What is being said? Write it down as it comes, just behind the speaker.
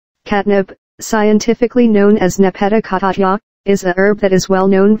Catnip, scientifically known as Nepeta cataria, is a herb that is well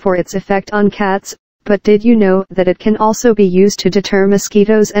known for its effect on cats, but did you know that it can also be used to deter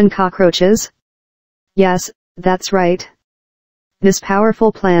mosquitoes and cockroaches? Yes, that's right. This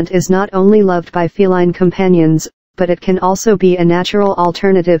powerful plant is not only loved by feline companions, but it can also be a natural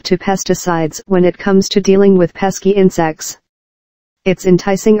alternative to pesticides when it comes to dealing with pesky insects. Its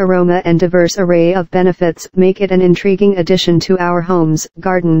enticing aroma and diverse array of benefits make it an intriguing addition to our homes,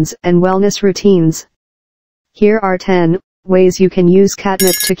 gardens, and wellness routines. Here are 10 ways you can use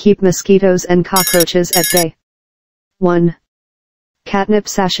catnip to keep mosquitoes and cockroaches at bay. 1. Catnip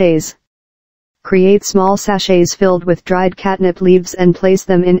sachets. Create small sachets filled with dried catnip leaves and place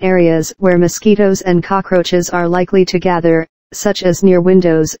them in areas where mosquitoes and cockroaches are likely to gather, such as near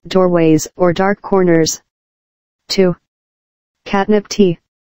windows, doorways, or dark corners. 2. Catnip tea.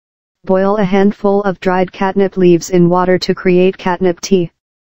 Boil a handful of dried catnip leaves in water to create catnip tea.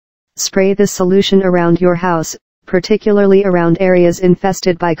 Spray this solution around your house, particularly around areas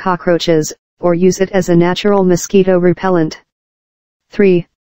infested by cockroaches, or use it as a natural mosquito repellent. 3.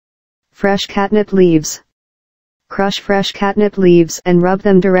 Fresh catnip leaves. Crush fresh catnip leaves and rub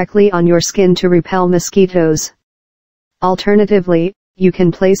them directly on your skin to repel mosquitoes. Alternatively, you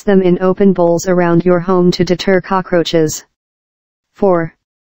can place them in open bowls around your home to deter cockroaches. 4.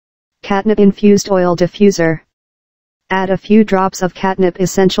 Catnip-infused oil diffuser. Add a few drops of catnip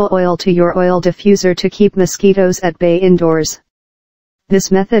essential oil to your oil diffuser to keep mosquitoes at bay indoors. This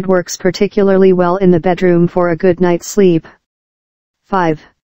method works particularly well in the bedroom for a good night's sleep. 5.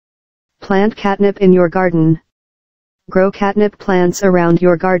 Plant catnip in your garden. Grow catnip plants around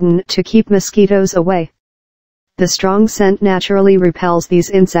your garden to keep mosquitoes away. The strong scent naturally repels these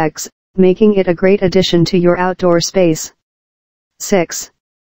insects, making it a great addition to your outdoor space. 6.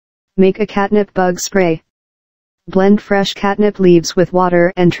 Make a catnip bug spray. Blend fresh catnip leaves with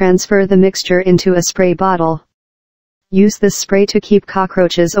water and transfer the mixture into a spray bottle. Use this spray to keep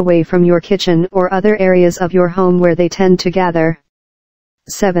cockroaches away from your kitchen or other areas of your home where they tend to gather.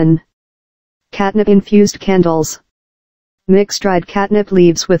 7. Catnip-infused candles. Mix dried catnip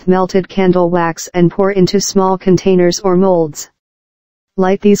leaves with melted candle wax and pour into small containers or molds.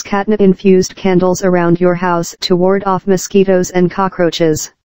 Light these catnip-infused candles around your house to ward off mosquitoes and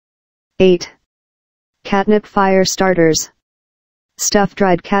cockroaches. 8. Catnip fire starters. Stuff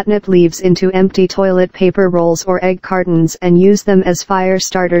dried catnip leaves into empty toilet paper rolls or egg cartons and use them as fire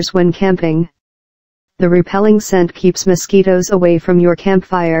starters when camping. The repelling scent keeps mosquitoes away from your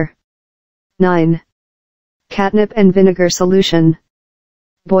campfire. 9. Catnip and vinegar solution.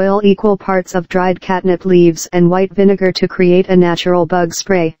 Boil equal parts of dried catnip leaves and white vinegar to create a natural bug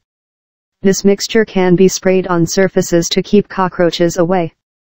spray. This mixture can be sprayed on surfaces to keep cockroaches away.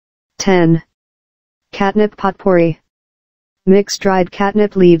 10. Catnip potpourri. Mix dried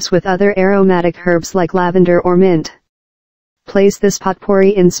catnip leaves with other aromatic herbs like lavender or mint. Place this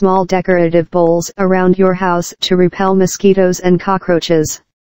potpourri in small decorative bowls around your house to repel mosquitoes and cockroaches.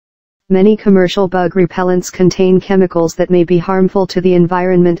 Many commercial bug repellents contain chemicals that may be harmful to the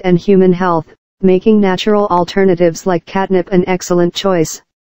environment and human health, making natural alternatives like catnip an excellent choice.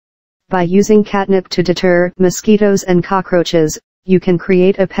 By using catnip to deter mosquitoes and cockroaches, you can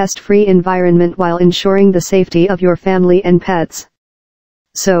create a pest-free environment while ensuring the safety of your family and pets.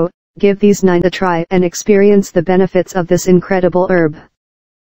 So, give these 9 a try and experience the benefits of this incredible herb.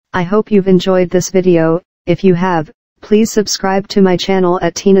 I hope you've enjoyed this video. If you have, please subscribe to my channel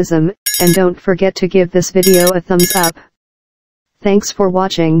at Teenism, and don't forget to give this video a thumbs up. Thanks for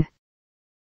watching.